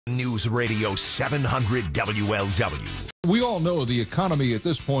News Radio 700 WLW. We all know the economy at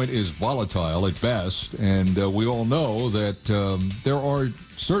this point is volatile at best, and we all know that there are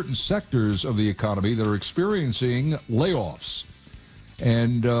certain sectors of the economy that are experiencing layoffs.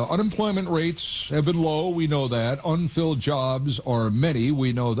 And unemployment rates have been low, we know that. Unfilled jobs are many,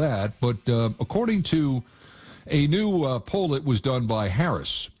 we know that. But according to a new poll that was done by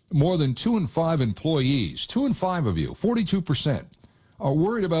Harris, more than 2 in 5 employees, 2 in 5 of you, 42%, are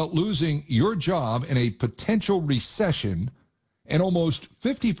worried about losing your job in a potential recession, and almost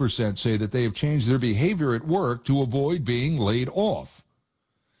 50% say that they have changed their behavior at work to avoid being laid off.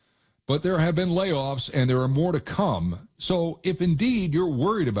 But there have been layoffs, and there are more to come. So if indeed you're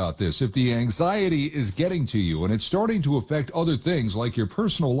worried about this, if the anxiety is getting to you and it's starting to affect other things like your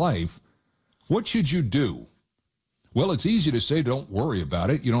personal life, what should you do? Well, it's easy to say don't worry about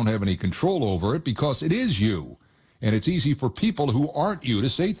it. You don't have any control over it because it is you. And it's easy for people who aren't you to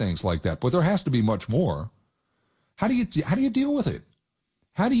say things like that. But there has to be much more. How do you deal with it?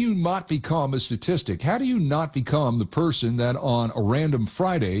 How do you not become a statistic? How do you not become the person that on a random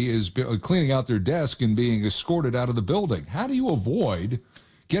Friday is cleaning out their desk and being escorted out of the building? How do you avoid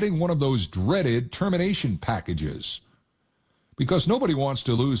getting one of those dreaded termination packages? Because nobody wants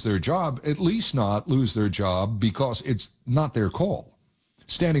to lose their job, at least not lose their job because it's not their call.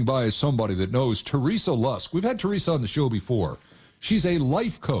 Standing by is somebody that knows Teresa Lusk. We've had Teresa on the show before. She's a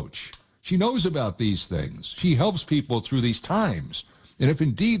life coach. She knows about these things. She helps people through these times. And if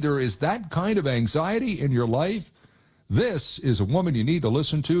indeed there is that kind of anxiety in your life, this is a woman you need to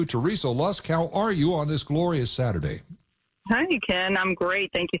listen to. Teresa Lusk, how are you on this glorious Saturday? Hi, Ken. I'm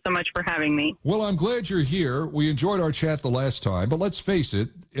great. Thank you so much for having me. Well, I'm glad you're here. We enjoyed our chat the last time, but let's face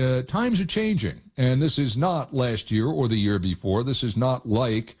it, times are changing, and this is not last year or the year before. This is not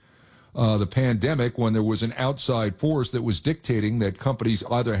like the pandemic when there was an outside force that was dictating that companies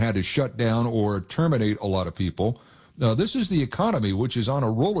either had to shut down or terminate a lot of people. This is the economy, which is on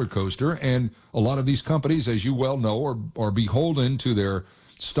a roller coaster, and a lot of these companies, as you well know, are beholden to their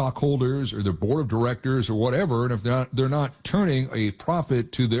stockholders or their board of directors or whatever, and if they're not turning a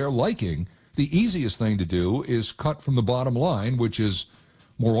profit to their liking, the easiest thing to do is cut from the bottom line, which is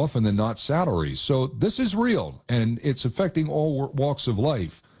more often than not salaries. So this is real, and it's affecting all walks of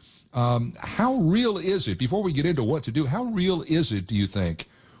life. How real is it, before we get into what to do, how real is it, do you think,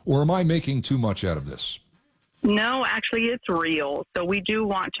 or am I making too much out of this? No, actually, it's real. So we do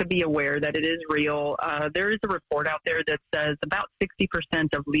want to be aware that it is real. There is a report out there that says about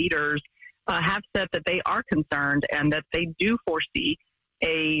 60% of leaders have said that they are concerned and that they do foresee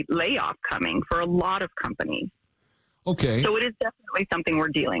a layoff coming for a lot of companies. Okay. So it is definitely something we're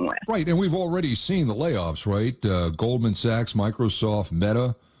dealing with. Right, and we've already seen the layoffs, right? Goldman Sachs, Microsoft,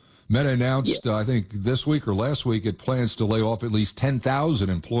 Meta. Meta announced, I think this week or last week, it plans to lay off at least 10,000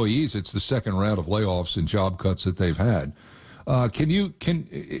 employees. It's the second round of layoffs and job cuts that they've had.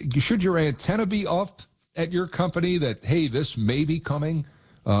 Should your antenna be up at your company that, hey, this may be coming?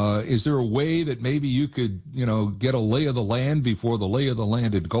 Is there a way that maybe you could, get a lay of the land before the lay of the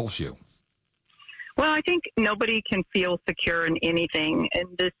land engulfs you? Well, I think nobody can feel secure in anything in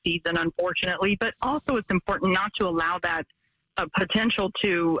this season, unfortunately, but also it's important not to allow that potential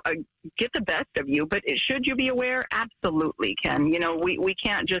to get the best of you. But should you be aware? Absolutely, Ken. We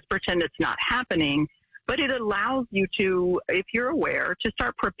can't just pretend it's not happening, but it allows you to, if you're aware, to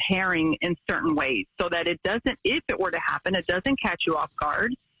start preparing in certain ways so that it doesn't, if it were to happen, it doesn't catch you off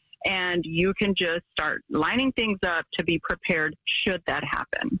guard, and you can just start lining things up to be prepared should that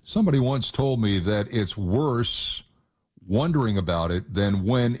happen. Somebody once told me that it's worse wondering about it than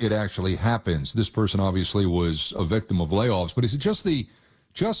when it actually happens. This person obviously was a victim of layoffs, but is it just the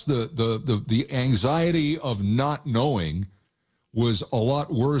anxiety of not knowing was a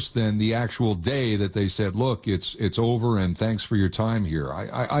lot worse than the actual day that they said, look, it's over and thanks for your time here.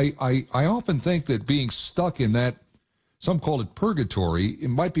 I often think that being stuck in that, some call it purgatory, it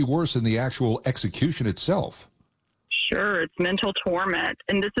might be worse than the actual execution itself. Sure, it's mental torment.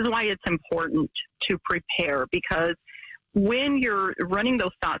 And this is why it's important to prepare, because when you're running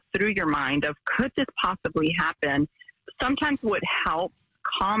those thoughts through your mind of, could this possibly happen? Sometimes what helps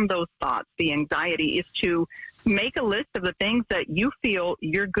calm those thoughts, the anxiety, is to make a list of the things that you feel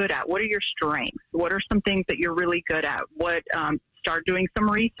you're good at. What are your strengths? What are some things that you're really good at? Start doing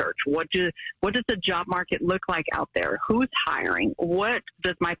some research. What does the job market look like out there? Who's hiring? What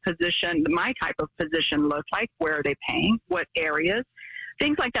does my type of position look like? Where are they paying? What areas?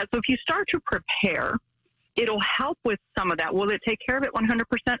 Things like that. So if you start to prepare, it'll help with some of that. Will it take care of it 100%?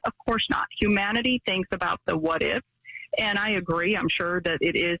 Of course not. Humanity thinks about the what if, and I agree. I'm sure that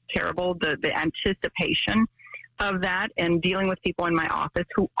it is terrible, the anticipation. of that and dealing with people in my office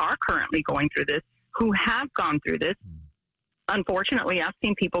who are currently going through this, who have gone through this. Unfortunately, I've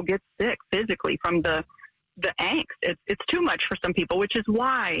seen people get sick physically from the angst. It's too much for some people, which is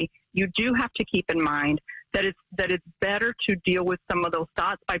why you do have to keep in mind that it's better to deal with some of those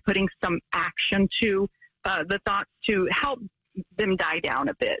thoughts by putting some action to the thoughts to help them die down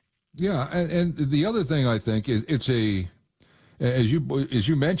a bit. Yeah, and the other thing I think is as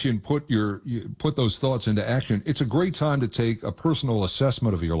you mentioned, put those thoughts into action. It's a great time to take a personal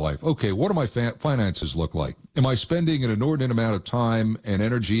assessment of your life. Okay, what do my finances look like? Am I spending an inordinate amount of time and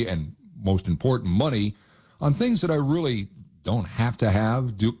energy and, most important, money on things that I really don't have to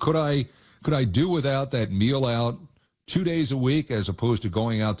have? Could I do without that meal out 2 days a week as opposed to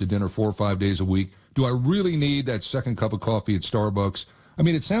going out to dinner 4 or 5 days a week? Do I really need that second cup of coffee at Starbucks? I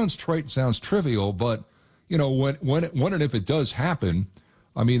mean, it sounds trite, it sounds trivial, but you know, when and if it does happen,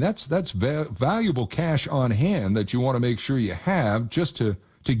 I mean, that's valuable cash on hand that you want to make sure you have just to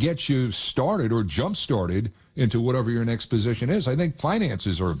get you started or jump started into whatever your next position is. I think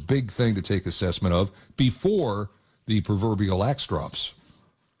finances are a big thing to take assessment of before the proverbial axe drops.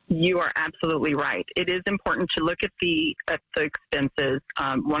 You are absolutely right. It is important to look at the expenses.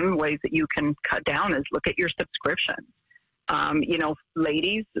 One of the ways that you can cut down is look at your subscriptions. You know,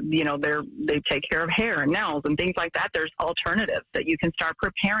 ladies, you know, they take care of hair and nails and things like that. There's alternatives that you can start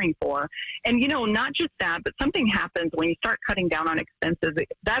preparing for. And, you know, not just that, but something happens when you start cutting down on expenses.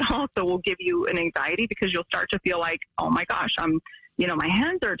 That also will give you an anxiety because you'll start to feel like, oh my gosh, you know, my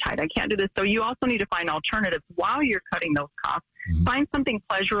hands are tight. I can't do this. So you also need to find alternatives while you're cutting those costs. Mm-hmm. Find something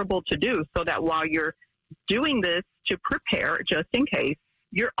pleasurable to do so that while you're doing this to prepare just in case,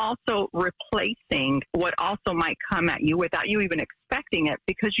 you're also replacing what also might come at you without you even expecting it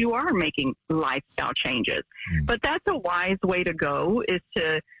because you are making lifestyle changes. Mm. But that's a wise way to go is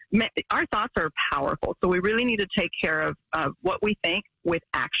our thoughts are powerful. So we really need to take care of what we think with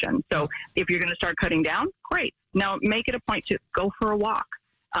action. So if you're going to start cutting down, great. Now make it a point to go for a walk.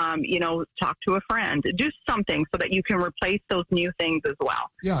 You know, talk to a friend, do something so that you can replace those new things as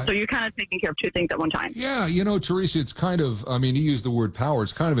well. Yeah. So you're kind of taking care of two things at one time. Yeah. You know, Teresa, it's kind of, I mean, you use the word power.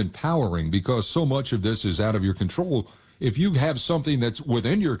 It's kind of empowering because so much of this is out of your control. If you have something that's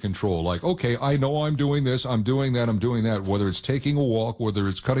within your control, like, okay, I know I'm doing this, I'm doing that, whether it's taking a walk, whether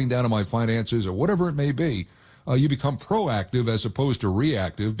it's cutting down on my finances or whatever it may be, you become proactive as opposed to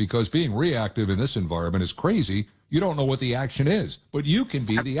reactive because being reactive in this environment is crazy. You don't know what the action is, but you can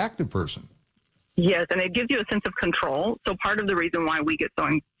be the active person. Yes, and it gives you a sense of control. So part of the reason why we get so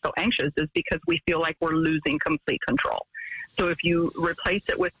anxious is because we feel like we're losing complete control. So if you replace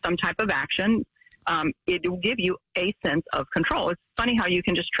it with some type of action, it will give you a sense of control. It's funny how you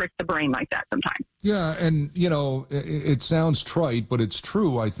can just trick the brain like that sometimes. Yeah, and, you know, it sounds trite, but it's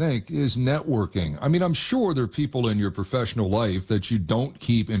true, I think, is networking. I mean, I'm sure there are people in your professional life that you don't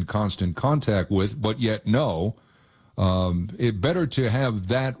keep in constant contact with, but yet know. It better to have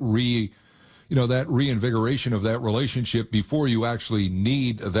that reinvigoration of that relationship before you actually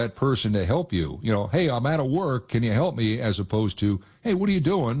need that person to help you. You know, hey, I'm out of work. Can you help me? As opposed to, hey, what are you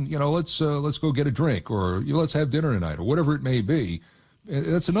doing? You know, let's go get a drink or let's have dinner tonight or whatever it may be.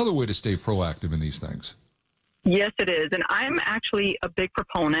 That's another way to stay proactive in these things. Yes, it is. And I'm actually a big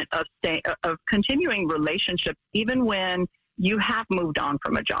proponent of continuing relationships even when you have moved on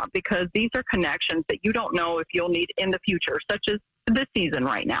from a job, because these are connections that you don't know if you'll need in the future, such as this season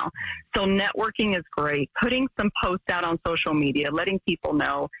right now. So networking is great. Putting some posts out on social media, letting people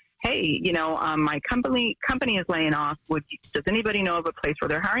know, hey, you know, my company is laying off. Does anybody know of a place where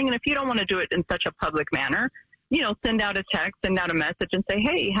they're hiring? And if you don't want to do it in such a public manner, you know, send out a text, send out a message and say,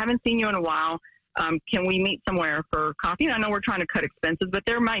 hey, haven't seen you in a while. Can we meet somewhere for coffee? And I know we're trying to cut expenses, but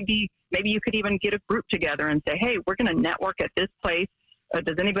there might be, maybe you could even get a group together and say, hey, we're going to network at this place.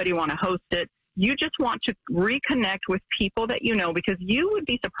 Does anybody want to host it? You just want to reconnect with people that you know, because you would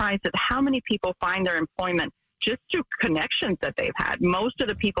be surprised at how many people find their employment just through connections that they've had. Most of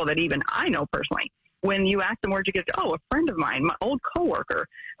the people that even I know personally, when you ask them where'd you get, a friend of mine, my old coworker.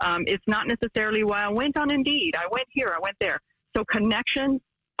 It's not necessarily, well, I went on Indeed. I went here, I went there. So connections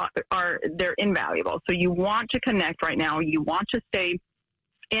they're invaluable. So you want to connect right now. You want to stay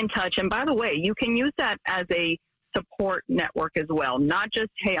in touch. And by the way, you can use that as a support network as well. Not just,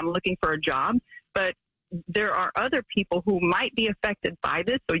 hey, I'm looking for a job, but there are other people who might be affected by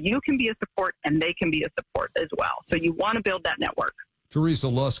this. So you can be a support and they can be a support as well. So you want to build that network. Teresa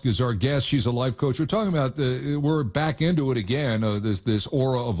Lusk is our guest. She's a life coach. We're talking about we're back into it again. This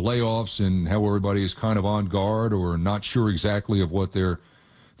aura of layoffs and how everybody is kind of on guard or not sure exactly of what their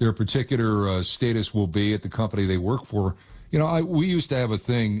particular status will be at the company they work for. You know, we used to have a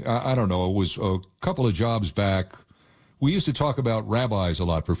thing, I don't know, it was a couple of jobs back. We used to talk about rabbis a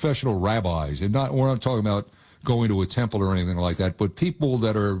lot, professional rabbis, and we're not talking about going to a temple or anything like that, but people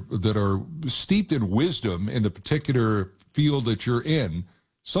that are steeped in wisdom in the particular field that you're in,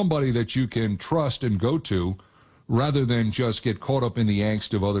 somebody that you can trust and go to, rather than just get caught up in the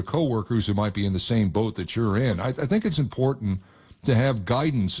angst of other coworkers who might be in the same boat that you're in. I think it's important to have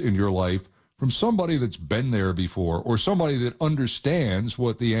guidance in your life from somebody that's been there before, or somebody that understands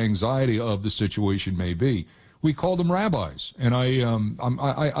what the anxiety of the situation may be. We call them rabbis, and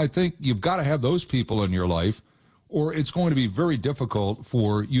I think you've got to have those people in your life, or it's going to be very difficult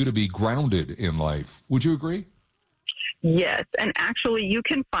for you to be grounded in life. Would you agree? Yes, and actually you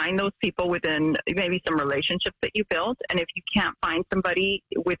can find those people within maybe some relationships that you built, and if you can't find somebody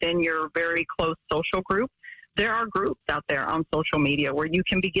within your very close social group, there are groups out there on social media where you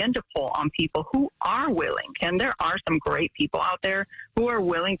can begin to pull on people who are willing, and there are some great people out there who are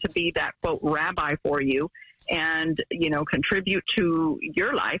willing to be that, quote, rabbi for you and, you know, contribute to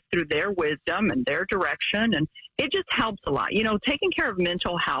your life through their wisdom and their direction, and it just helps a lot. You know, taking care of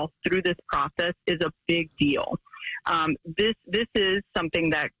mental health through this process is a big deal. This is something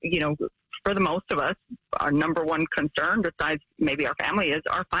that, you know, for the most of us, our number one concern, besides maybe our family, is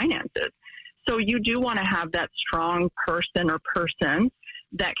our finances. So you do want to have that strong person or persons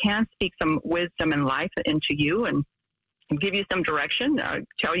that can speak some wisdom and life into you and give you some direction,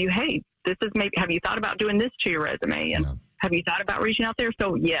 tell you, hey, this is maybe, have you thought about doing this to your resume? And have you thought about reaching out there?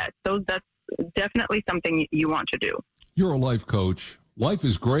 So yes, that's definitely something you want to do. You're a life coach. Life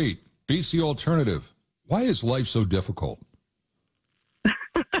is great. Beats the alternative. Why is life so difficult?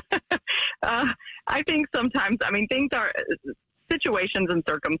 I think sometimes, I mean, situations and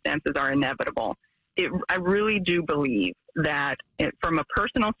circumstances are inevitable. I really do believe that from a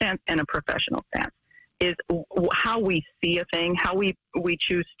personal stance and a professional stance is how we see a thing, how we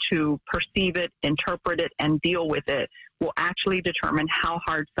choose to perceive it, interpret it, and deal with it will actually determine how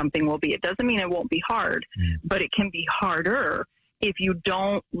hard something will be. It doesn't mean it won't be hard, but it can be harder if you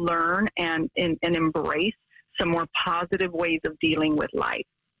don't learn and embrace some more positive ways of dealing with life.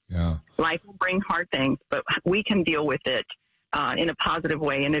 Yeah. Life will bring hard things, but we can deal with it in a positive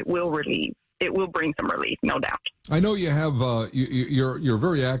way, and it will relieve. It will bring some relief, no doubt. I know you have. You're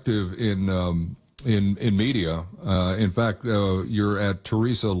very active in media. In fact, you're at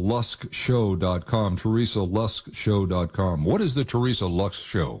TeresaLuskShow.com. TeresaLuskShow.com. What is the Teresa Lusk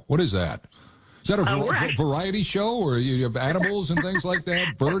Show? What is that? Is that a variety show, or you have animals and things like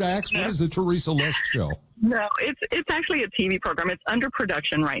that? Bird acts? What is the Teresa Lusk Show? No, it's actually a TV program. It's under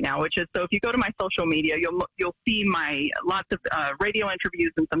production right now, which is, so if you go to my social media, you'll see my lots of radio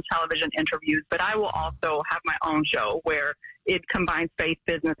interviews and some television interviews, but I will also have my own show where it combines faith,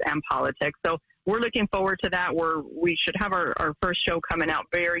 business, and politics. So we're looking forward to that. We should have our first show coming out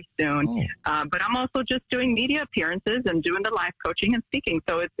very soon. But I'm also just doing media appearances and doing the life coaching and speaking.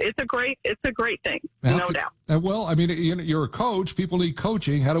 So it's a great thing, no doubt. Well, I mean, you're a coach. People need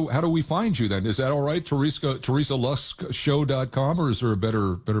coaching. How do we find you then? Is that all right? TeresaLuskShow.com, or is there a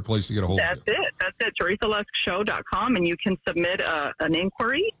better place to get a hold of you? That's it. TeresaLuskShow.com, and you can submit an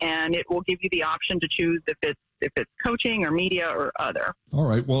inquiry, and it will give you the option to choose if it's coaching or media or other. All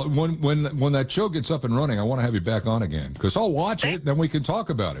right. Well, when that show gets up and running, I want to have you back on again, because I'll watch it, then we can talk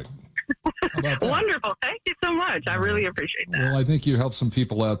about it. How about that? Wonderful. Thank you so much. I really appreciate that. Well, I think you helped some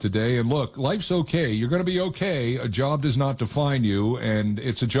people out today. And look, life's okay. You're going to be okay. A job does not define you, and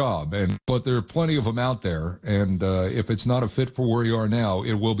it's a job. But there are plenty of them out there. And if it's not a fit for where you are now,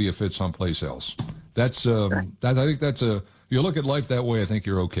 it will be a fit someplace else. I think if you look at life that way, I think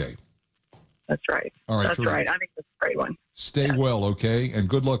you're okay. That's right. All right. That's right. I think that's a great one. Stay well, okay? And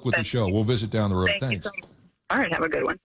good luck with the show. We'll visit down the road. Thanks. All right. Have a good one.